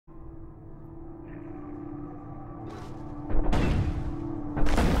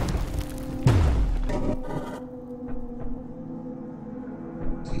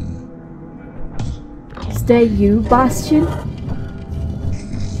that you, Bastion?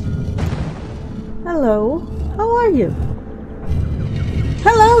 Hello, how are you?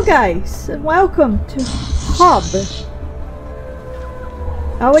 Hello guys, and welcome to Hub.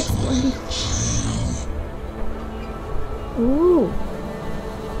 I'll explain. Ooh.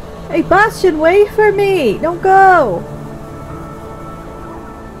 Hey Bastion, wait for me! Don't go!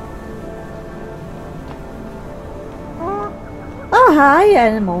 Oh hi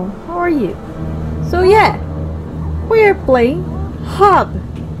animal, how are you? So yeah, we're playing Hub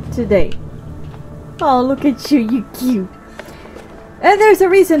today. Oh look at you, you cute. And there's a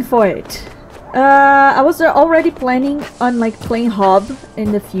reason for it. I was already planning on like playing Hub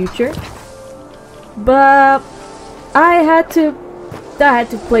in the future, but I had to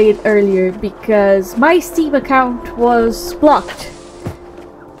play it earlier because my Steam account was blocked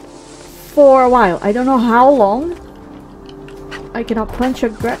for a while. I don't know how long. I cannot punch or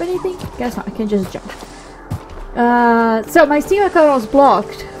grab anything? Guess not, I can just jump. So my Steam account was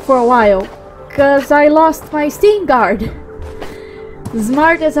blocked for a while because I lost my Steam guard.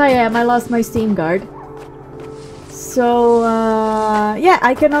 Smart as I am, I lost my Steam guard. So yeah,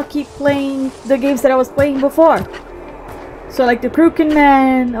 I cannot keep playing the games that I was playing before. So like the Crooked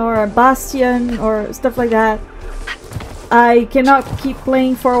Man or Bastion or stuff like that, I cannot keep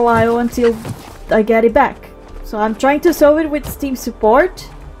playing for a while until I get it back. So I'm trying to solve it with Steam support.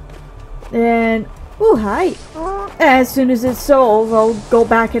 And oh hi! As soon as it's solved, I'll go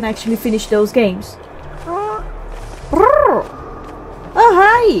back and actually finish those games. Oh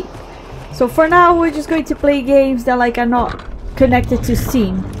hi! So for now we're just going to play games that like are not connected to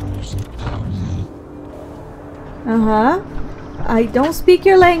Steam. Uh-huh. I don't speak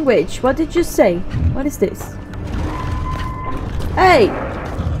your language. What did you say? What is this? Hey!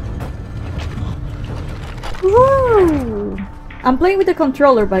 Woo! I'm playing with the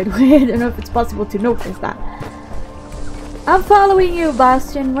controller, by the way. I don't know if it's possible to notice that. I'm following you,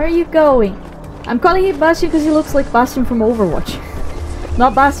 Bastion. Where are you going? I'm calling it Bastion because he looks like Bastion from Overwatch.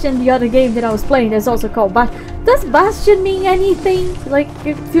 Not Bastion, the other game that I was playing. That's also called Bastion. Does Bastion mean anything? Like,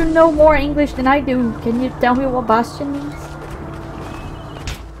 if you know more English than I do, can you tell me what Bastion means?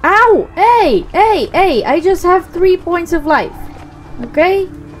 Ow! Hey! Hey! Hey! I just have 3 points of life. Okay?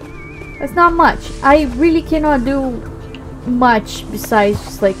 That's not much. I really cannot do much besides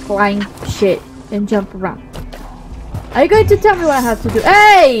just like climb shit and jump around. Are you going to tell me what I have to do?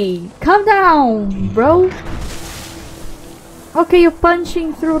 Hey! Calm down, bro. Okay, you're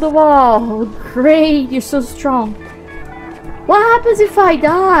punching through the wall. Great, you're so strong. What happens if I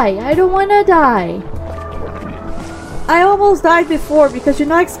die? I don't wanna die. I almost died before because you're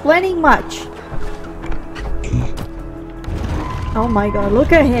not explaining much. Oh my god,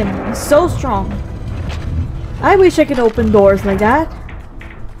 look at him. He's so strong. I wish I could open doors like that.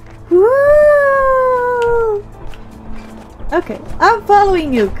 Woo! Okay, I'm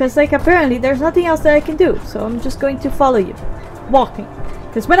following you because like apparently there's nothing else that I can do. So I'm just going to follow you. Walking.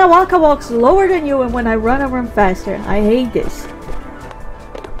 Because when I walk slower than you, and when I run faster. I hate this.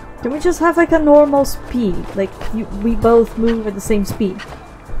 Can we just have like a normal speed? Like we both move at the same speed.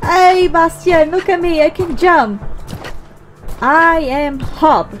 Hey Bastion, look at me, I can jump. I am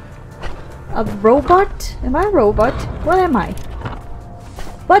Hub. A robot? Am I a robot? What am I?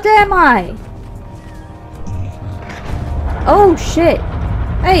 What am I? Oh shit.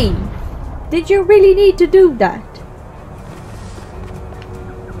 Hey, did you really need to do that?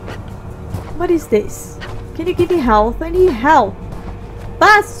 What is this? Can you give me health? I need help.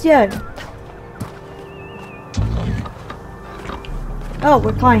 Bastion! Oh,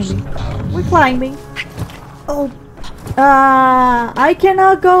 we're climbing. We're climbing. Oh. I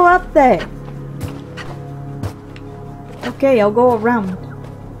cannot go up there. Okay, I'll go around.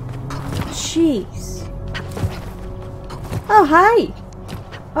 Jeez. Oh, hi!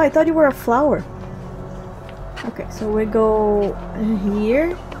 Oh, I thought you were a flower. Okay, so we go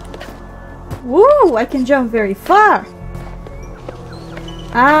here. Woo! I can jump very far!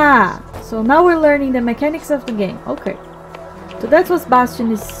 Ah! So now we're learning the mechanics of the game. Okay. So that's what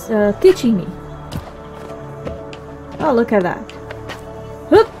Bastion is teaching me. Oh, look at that.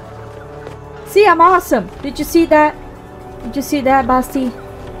 Whoop! See, I'm awesome! Did you see that? Did you see that, Basti?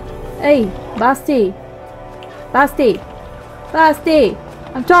 Hey, Basti! Basti! Basti!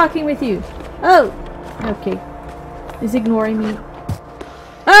 I'm talking with you! Oh! Okay. He's ignoring me.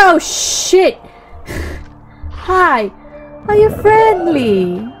 Oh, shit! Hi! Are you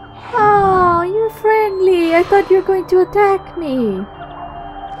friendly? Oh, you're friendly! I thought you were going to attack me!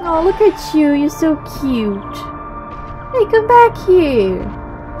 Oh, look at you! You're so cute! Hey, come back here!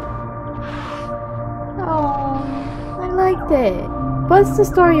 Oh, I like that. What's the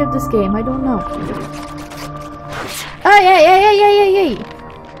story of this game? I don't know. Hey, hey, hey, hey, hey, hey, hey!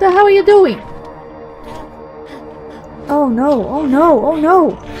 What the hell are you doing? Oh no, oh no, oh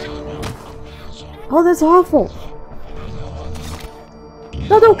no! Oh, that's awful!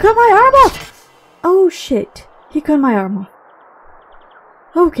 No, don't cut my arm off! Oh shit, he cut my arm off.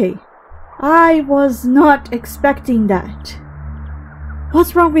 Okay, I was not expecting that.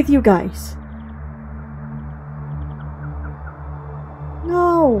 What's wrong with you guys?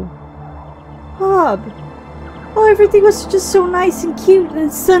 No! Hub! Oh, everything was just so nice and cute and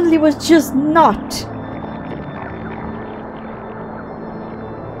suddenly was just not.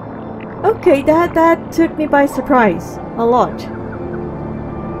 Okay, that took me by surprise. A lot.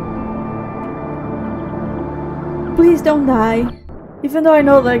 Please don't die. Even though I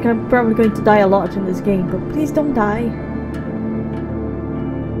know like I'm probably going to die a lot in this game, but please don't die.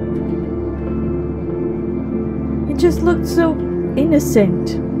 He just looked so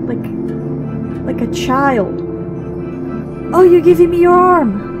innocent. Like a child. Oh, you're giving me your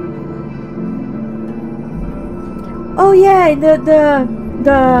arm. Oh yeah,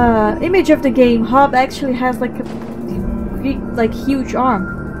 the image of the game, Hob actually has like a huge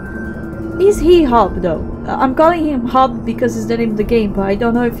arm. Is he Hob though? I'm calling him Hob because it's the name of the game, but I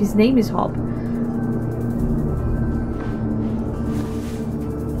don't know if his name is Hob.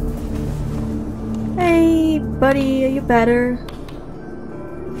 Hey buddy, are you better?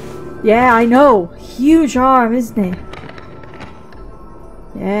 Yeah, I know. Huge arm, isn't it?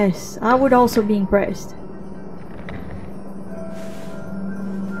 Yes, I would also be impressed.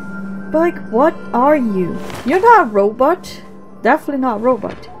 But like, what are you? You're not a robot. Definitely not a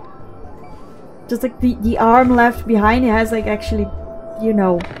robot. Just like the arm left behind, it has like actually, you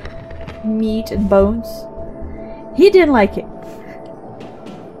know, meat and bones. He didn't like it.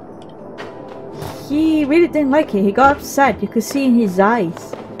 He really didn't like it. He got upset. You could see in his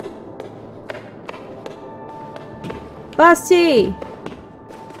eyes. Basti!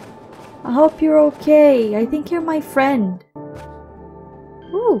 I hope you're okay. I think you're my friend.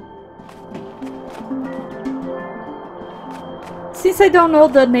 Ooh. Since I don't know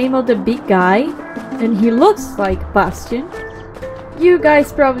the name of the big guy, and he looks like Bastion, you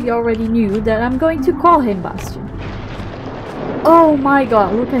guys probably already knew that I'm going to call him Bastion. Oh my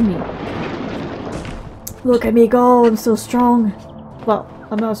god, look at me. Look at me go, I'm so strong. Well,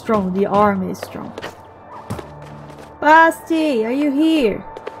 I'm not strong, the arm is strong. Basti, are you here?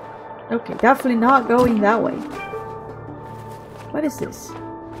 Okay, definitely not going that way. What is this?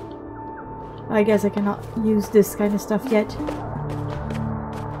 I guess I cannot use this kind of stuff yet.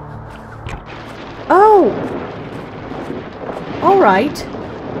 Oh! Alright.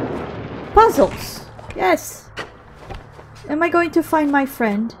 Puzzles! Yes! Am I going to find my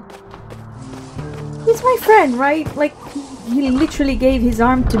friend? He's my friend, right? Like, he literally gave his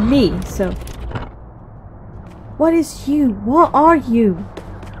arm to me, so... What is you? What are you?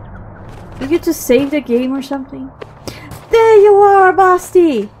 Are you to save the game or something? There you are,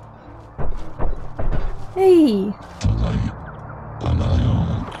 Basti! Hey!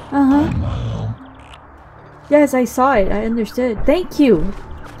 Uh-huh. Yes, I saw it. I understood. Thank you.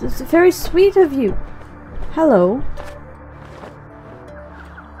 It's very sweet of you. Hello.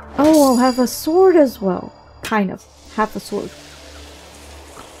 Oh, I'll have a sword as well. Kind of. Half a sword.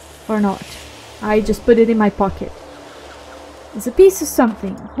 Or not. I just put it in my pocket. It's a piece of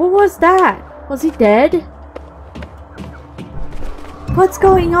something. Who was that? Was he dead? What's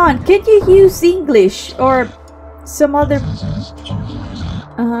going on? Can you use English or some other...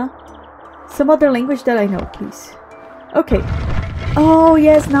 some other language that I know, please. Okay. Oh,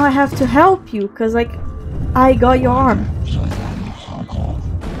 yes, now I have to help you, because, like, I got your arm.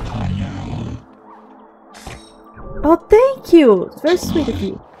 Oh, thank you! It's very sweet of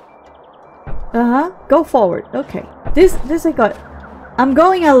you. Go forward. Okay. This I got. I'm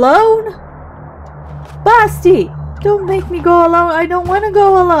going alone? Basti! Don't make me go alone. I don't want to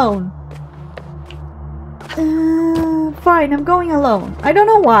go alone. Fine, I'm going alone. I don't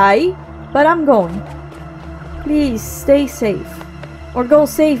know why, but I'm going. Please, stay safe. Or go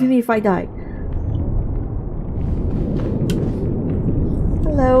save me if I die.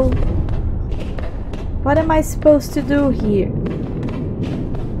 Hello. What am I supposed to do here?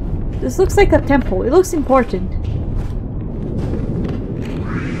 This looks like a temple. It looks important.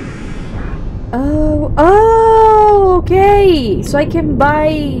 Oh, okay. So I can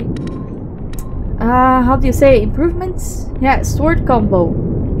buy... how do you say? Improvements? Yeah, sword combo.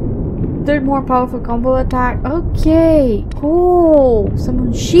 Third more powerful combo attack. Okay, cool.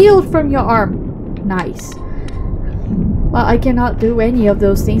 Summon shield from your arm. Nice. Well, I cannot do any of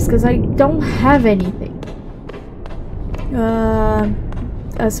those things because I don't have anything.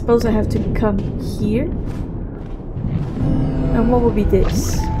 I suppose I have to come here. And what would be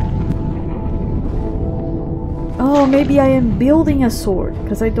this? Oh, maybe I am building a sword,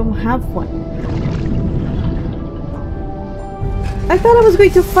 because I don't have one. I thought I was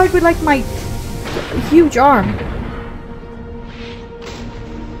going to fight with like my huge arm.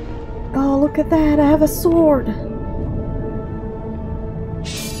 Oh, look at that, I have a sword.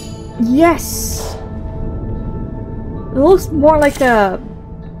 Yes! It looks more like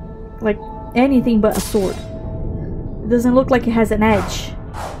anything but a sword. It doesn't look like it has an edge.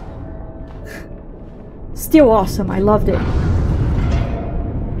 Still awesome, I loved it.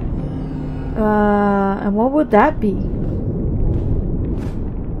 And what would that be?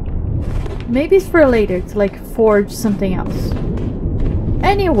 Maybe it's for later to like forge something else.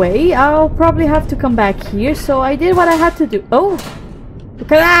 Anyway, I'll probably have to come back here, so I did what I had to do. Oh!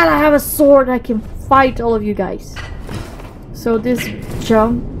 Look at that! I have a sword, I can fight all of you guys. So this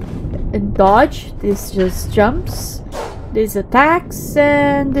jump and dodge, this just jumps, this attacks,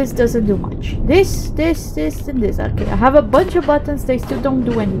 and this doesn't do much. This, and this. Okay, I have a bunch of buttons, they still don't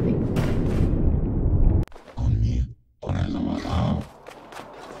do anything.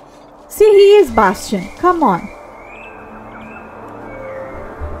 See, he is Bastion. Come on.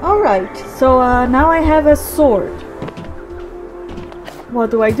 Alright, so now I have a sword.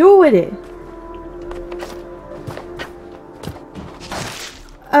 What do I do with it?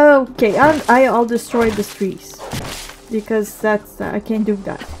 Okay, I'll destroy the trees. Because that's... I can't do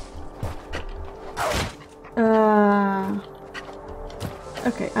that.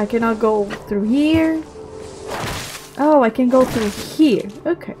 Okay, I cannot go through here. Oh, I can go through here.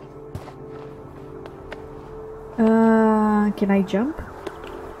 Okay. Can I jump?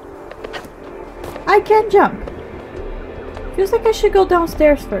 I can jump. Feels like I should go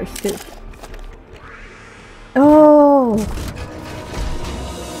downstairs first too. Oh.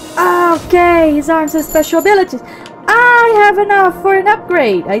 Okay, his arms have special abilities. I have enough for an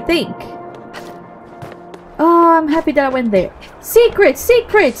upgrade, I think. Oh, I'm happy that I went there. Secrets!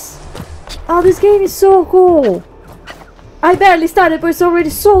 Oh, this game is so cool. I barely started, but it's already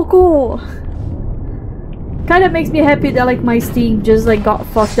so cool. Kind of makes me happy that like my Steam just like got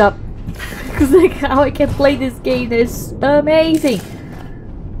fucked up. Because like how I can play this game is amazing.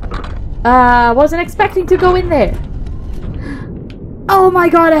 Wasn't expecting to go in there. Oh my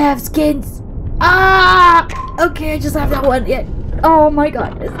god, I have skins. Okay, I just have that one yet. Oh my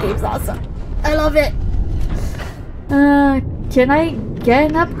god, this game's awesome. I love it. Can I get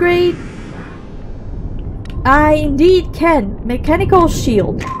an upgrade? I indeed can. Mechanical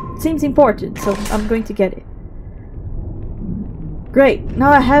shield. Seems important, so I'm going to get it. Great,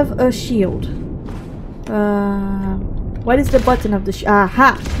 now I have a shield. What is the button of the shield?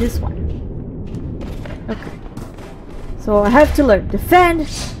 Aha, this one. Okay. So I have to learn. Defend,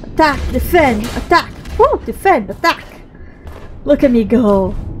 attack, defend, attack. Woo, defend, attack. Look at me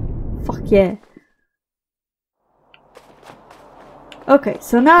go. Fuck yeah. Okay,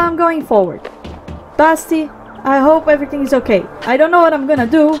 so now I'm going forward. Basti, I hope everything is okay. I don't know what I'm gonna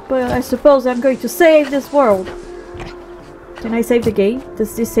do, but I suppose I'm going to save this world. Can I save the game?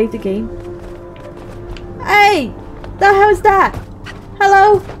 Does this save the game? Hey! The hell is that?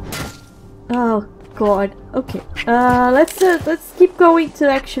 Hello? Oh god. Okay. Let's keep going to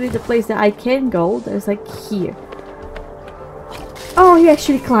actually the place that I can go. There's like here. Oh, he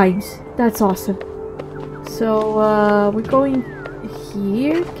actually climbs. That's awesome. So we're going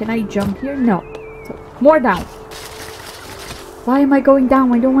here. Can I jump here? No. So, more down. Why am I going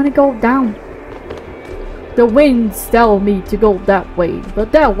down? I don't want to go down. The winds tell me to go that way,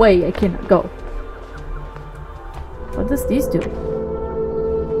 but that way I cannot go. What does this do?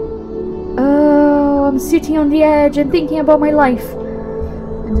 Oh, I'm sitting on the edge and thinking about my life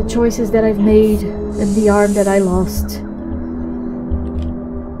and the choices that I've made and the arm that I lost.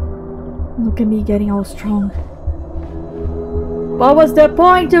 Look at me getting all strong. What was the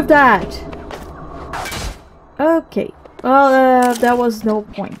point of that? Okay, well, that was no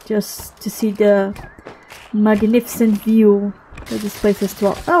point. Just to see the magnificent view of this place as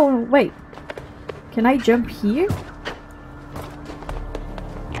well. Oh, wait. Can I jump here?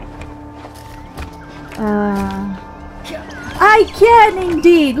 I can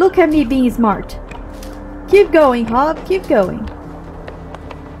indeed! Look at me being smart. Keep going, Hob. Keep going.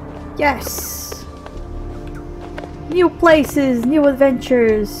 Yes! New places, new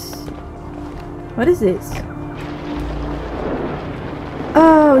adventures. What is this?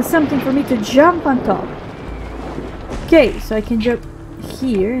 Oh, it's something for me to jump on top. Okay, so I can jump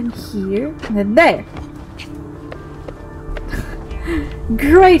here and then there.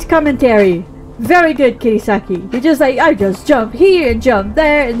 Great commentary. Very good, Kirisaki. You're just like, I just jump here and jump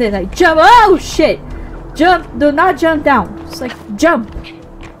there and then I jump. Oh shit! Jump! Do not jump down. It's like, jump!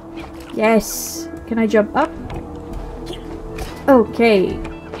 Yes. Can I jump up? Okay.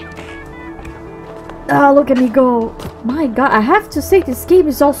 Oh, look at me go. My god, I have to say this game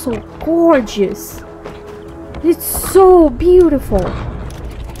is also gorgeous. It's so beautiful.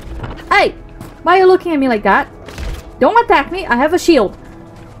 Hey! Why are you looking at me like that? Don't attack me. I have a shield.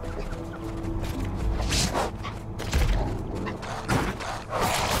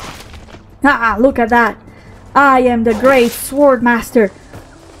 Ah, look at that. I am the great sword master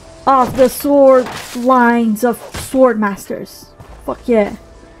of the sword lines of sword masters. Fuck yeah.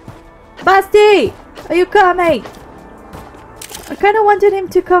 Basti! Are you coming? I kind of wanted him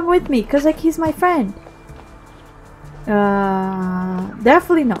to come with me because like he's my friend.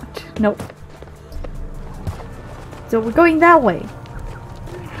 Definitely not. Nope. So we're going that way.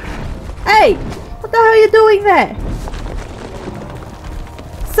 Hey! What the hell are you doing there?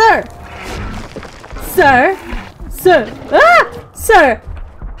 Sir! Sir! Sir! Ah! Sir!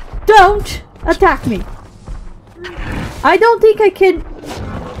 Don't attack me! I don't think I can...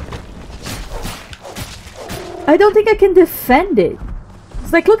 I don't think I can defend it.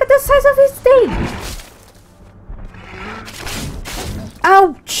 It's like, look at the size of his thing!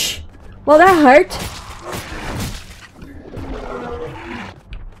 Ouch! Well, that hurt.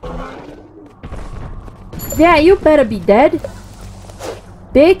 Yeah, you better be dead.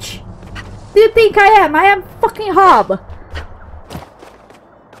 Bitch. Do you think I am? I am fucking Hob.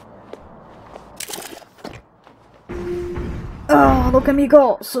 Oh, look at me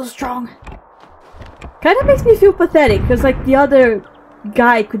go. So strong. Kind of makes me feel pathetic because like the other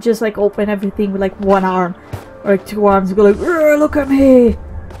guy could just like open everything with like one arm or like 2 arms and go like, look at me.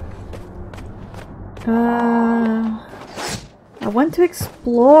 I want to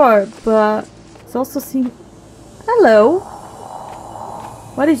explore, but it's also seems... Hello.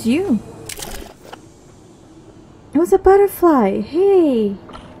 What is you? It was a butterfly. Hey.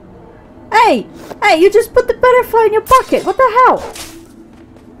 Hey! Hey, you just put the butterfly in your pocket. What the hell?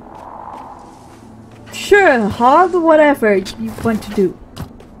 Sure, Hob, whatever you want to do.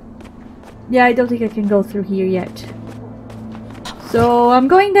 Yeah, I don't think I can go through here yet. So I'm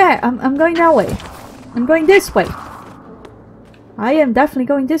going there. I'm going that way. I'm going this way. I am definitely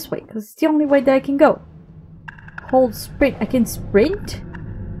going this way because it's the only way that I can go. Hold sprint. I can sprint?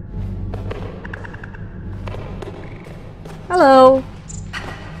 Hello.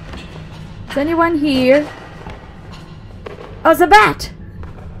 Is anyone here? Oh, it's a bat!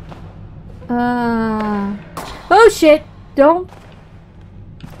 Oh shit! Don't...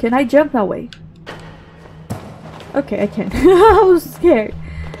 Can I jump that way? Okay, I can. I was scared.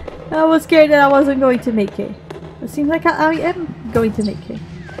 I was scared that I wasn't going to make it. It seems like I am going to make it.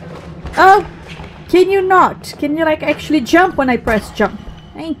 Oh! Can you not? Can you like actually jump when I press jump?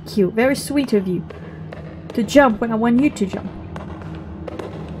 Thank you. Very sweet of you. To jump when I want you to jump.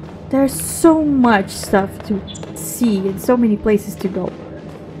 There's so much stuff to see and so many places to go.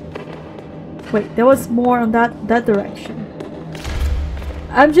 Wait, there was more on that direction.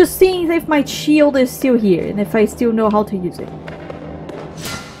 I'm just seeing if my shield is still here and if I still know how to use it.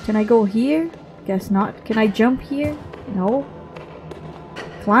 Can I go here? Guess not. Can I jump here? No.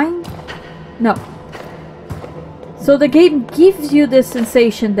 Climb? No. So the game gives you the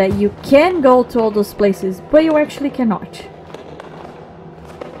sensation that you can go to all those places, but you actually cannot.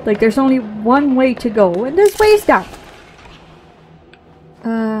 Like there's only one way to go, and this way is down.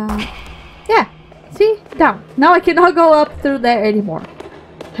 Yeah. See? Down. Now I cannot go up through there anymore.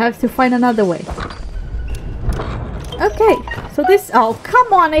 Have to find another way. Okay. So this... Oh,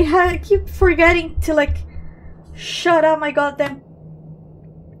 come on. I keep forgetting to like... Shut up my goddamn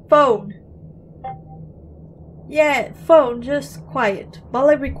phone. Yeah, phone. Just quiet. While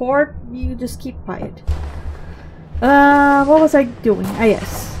I record, you just keep quiet. What was I doing? Ah,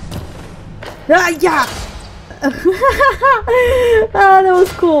 yes. Ah, yeah! Ah, that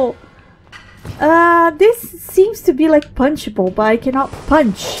was cool. This seems to be like punchable, but I cannot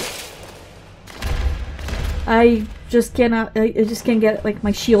punch. I just cannot, I just can't get like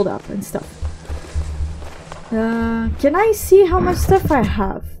my shield up and stuff. Can I see how much stuff I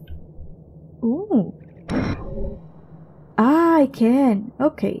have? Ooh. Ah, I can.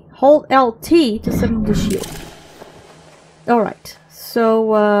 Okay. Hold LT to summon the shield. Alright. So,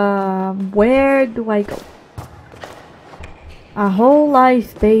 where do I go? A whole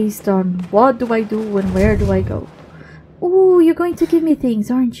life based on what do I do and where do I go? Ooh, you're going to give me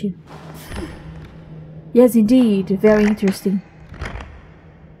things, aren't you? Yes, indeed. Very interesting.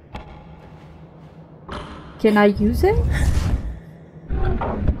 Can I use it?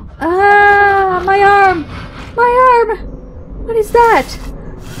 Ah, my arm! My arm! What is that?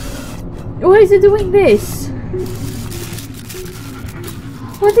 Why is it doing this?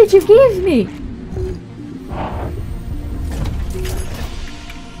 What did you give me?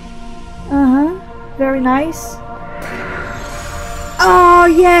 Very nice. Oh,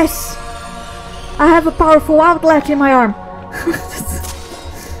 yes! I have a powerful outlet in my arm.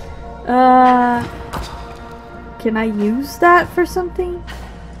 Can I use that for something?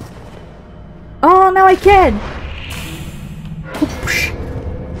 Oh, now I can!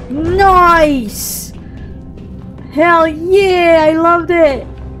 Nice! Hell yeah! I loved it!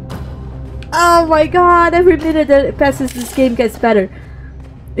 Oh my god! Every minute that it passes, this game gets better.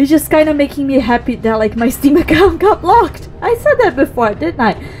 It's just kind of making me happy that like my Steam account got blocked. I said that before, didn't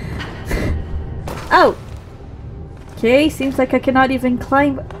I? Oh! Okay, seems like I cannot even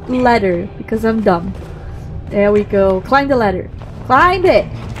climb ladder because I'm dumb. There we go. Climb the ladder. Climb it!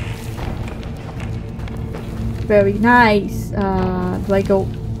 Very nice. Do I go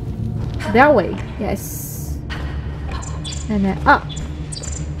that way? Yes. And then up.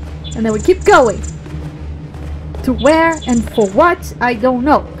 And then we keep going. To where and for what? I don't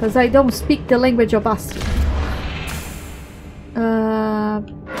know. Because I don't speak the language of Bastion.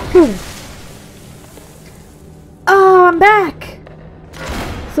 Boom. Oh, I'm back!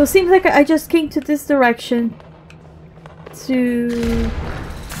 So it seems like I just came to this direction to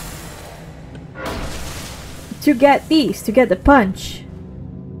get these, to get the punch.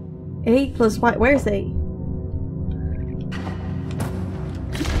 A plus Y, where's A?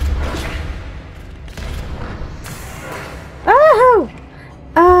 Oh!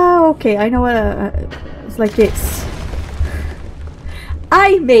 Oh, okay, I know what it's like this.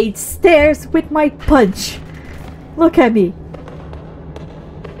 I made stairs with my punch. Look at me.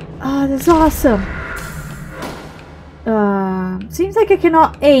 Oh, that's awesome. Seems like I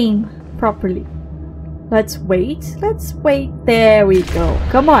cannot aim properly. Let's wait. Let's wait. There we go.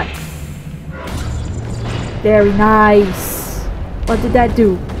 Come on. Very nice. What did that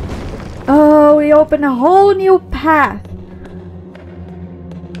do? Oh, we opened a whole new path.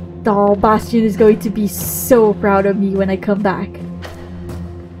 Oh, Bastion is going to be so proud of me when I come back.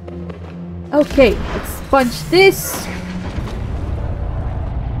 Okay, let's punch this.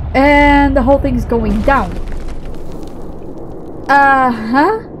 And the whole thing's going down.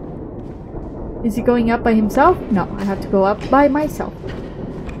 Uh-huh. Is he going up by himself? No, I have to go up by myself.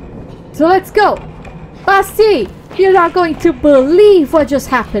 So let's go. Basti, you're not going to believe what just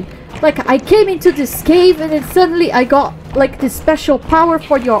happened. Like, I came into this cave and then suddenly I got like this special power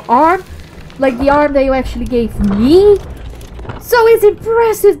for your arm. Like the arm that you actually gave me. So it's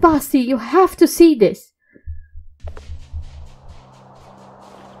impressive, Basti. You have to see this.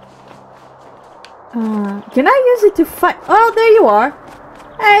 Can I use it to fight? Oh, there you are.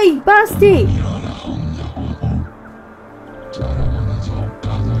 Hey, Basti.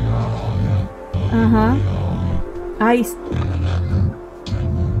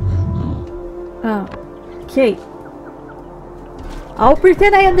 Okay. I'll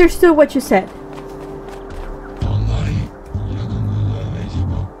pretend I understood what you said.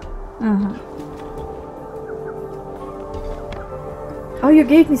 Oh, you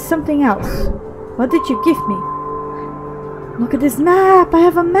gave me something else. What did you give me? Look at this map! I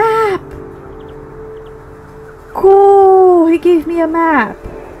have a map! Cool! He gave me a map.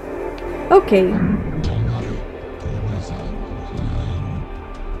 Okay.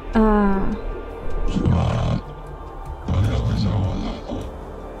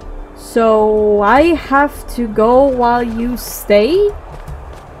 So I have to go while you stay?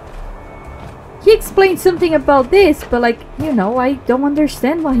 He explained something about this, but like, you know, I don't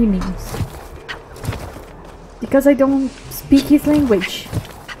understand what he means. Because I don't speak his language.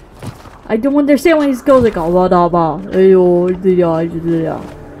 I don't understand when he goes like,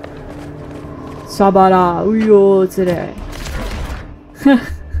 Sabara, uyo, tsure.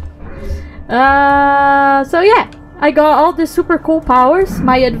 So yeah, I got all the super cool powers.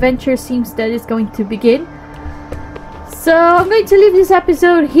 My adventure seems that it's going to begin. So I'm going to leave this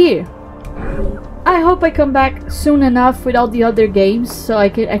episode here. I hope I come back soon enough with all the other games so I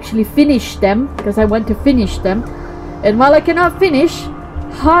can actually finish them, because I want to finish them. And while I cannot finish,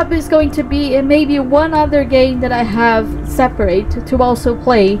 Hub is going to be in maybe one other game that I have separate to also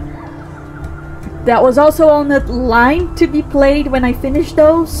play. That was also on the line to be played when I finish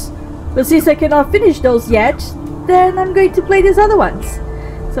those. But since I cannot finish those yet, then I'm going to play these other ones.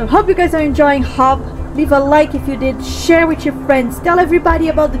 So hope you guys are enjoying Hub. Leave a like if you did, share with your friends, tell everybody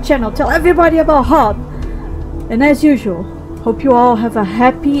about the channel, tell everybody about Hub. And as usual, hope you all have a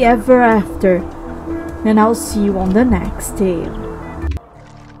happy ever after. And I'll see you on the next tale.